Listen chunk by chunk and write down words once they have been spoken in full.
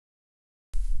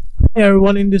Hey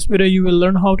everyone, in this video you will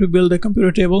learn how to build a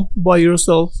computer table by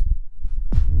yourself.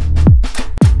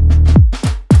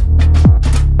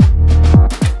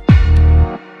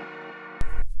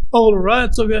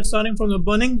 Alright, so we are starting from the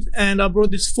beginning, and I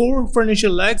brought these 4 furniture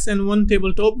legs and 1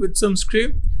 tabletop with some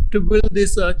screw to build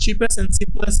this cheapest and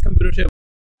simplest computer table.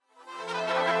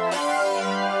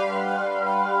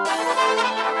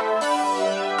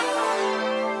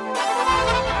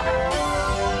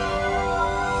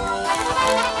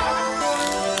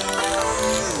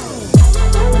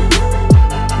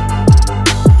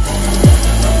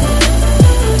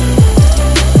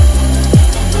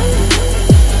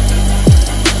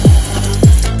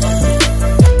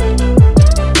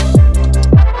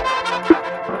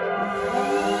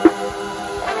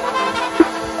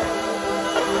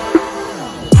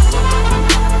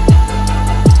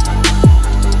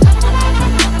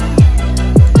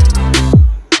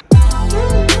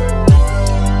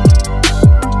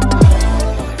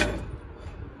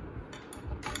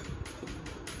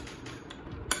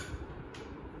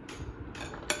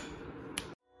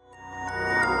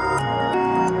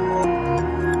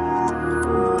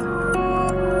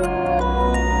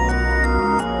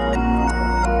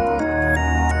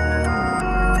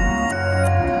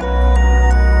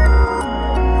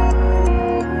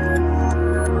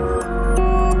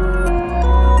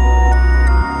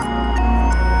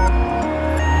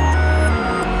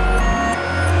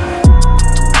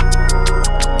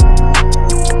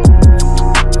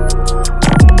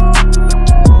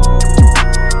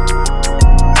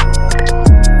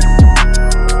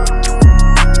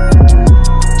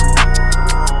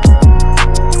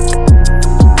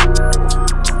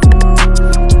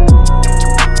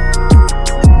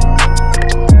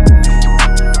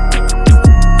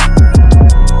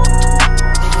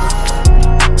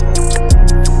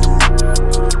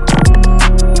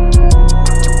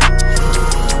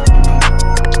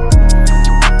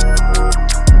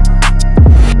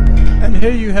 Here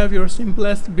you have your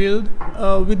simplest build.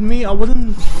 With me, I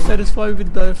wasn't satisfied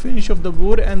with the finish of the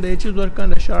wood and the edges were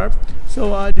kind of sharp,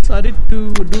 so I decided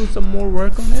to do some more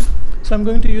work on it. So I'm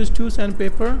going to use 2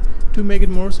 sandpaper to make it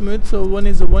more smooth. So one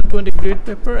is a 120 grit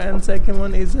paper and second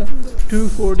one is a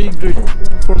 240 grit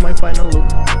for my final look.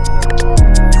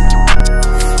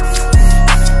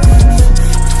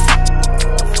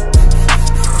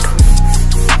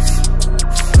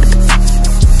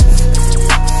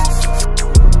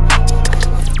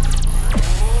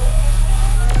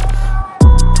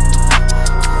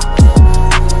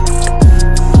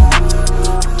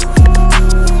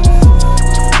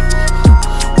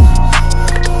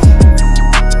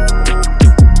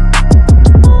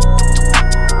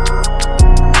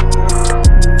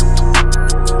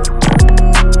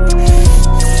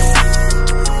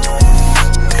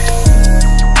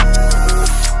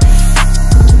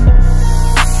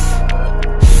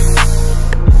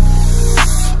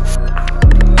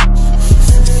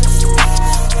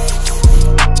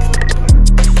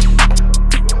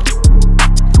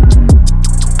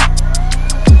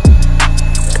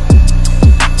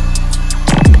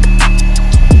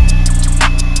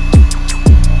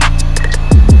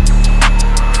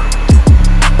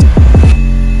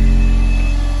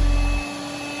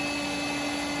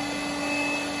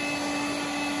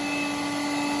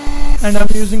 And I'm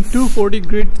using 240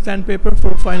 grit sandpaper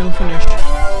for final finish.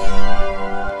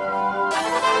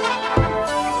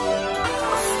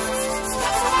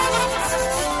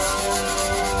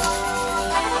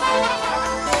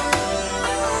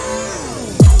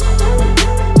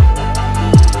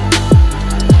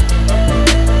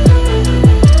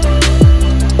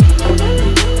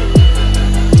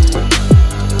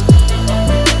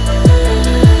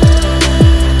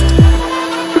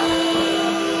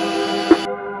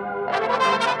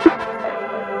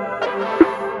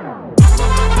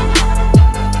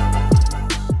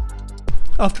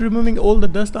 After removing all the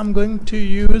dust, I'm going to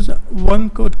use 1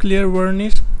 coat clear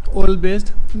varnish, oil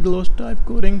based gloss type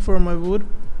coating for my wood.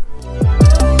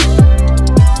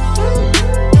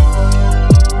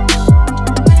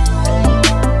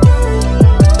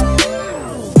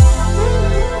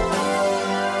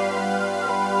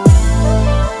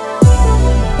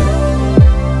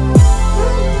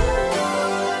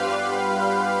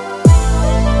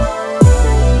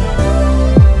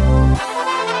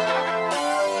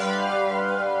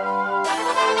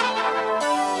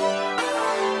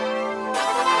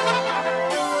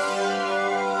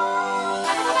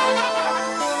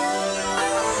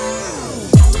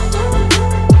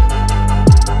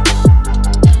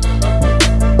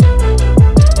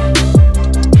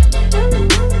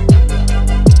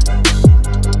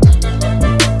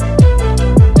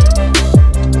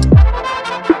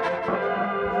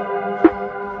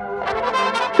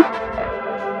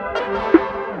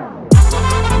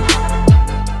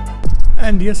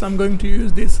 And yes, I'm going to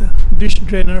use this dish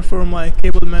drainer for my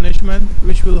cable management,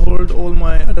 which will hold all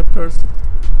my adapters.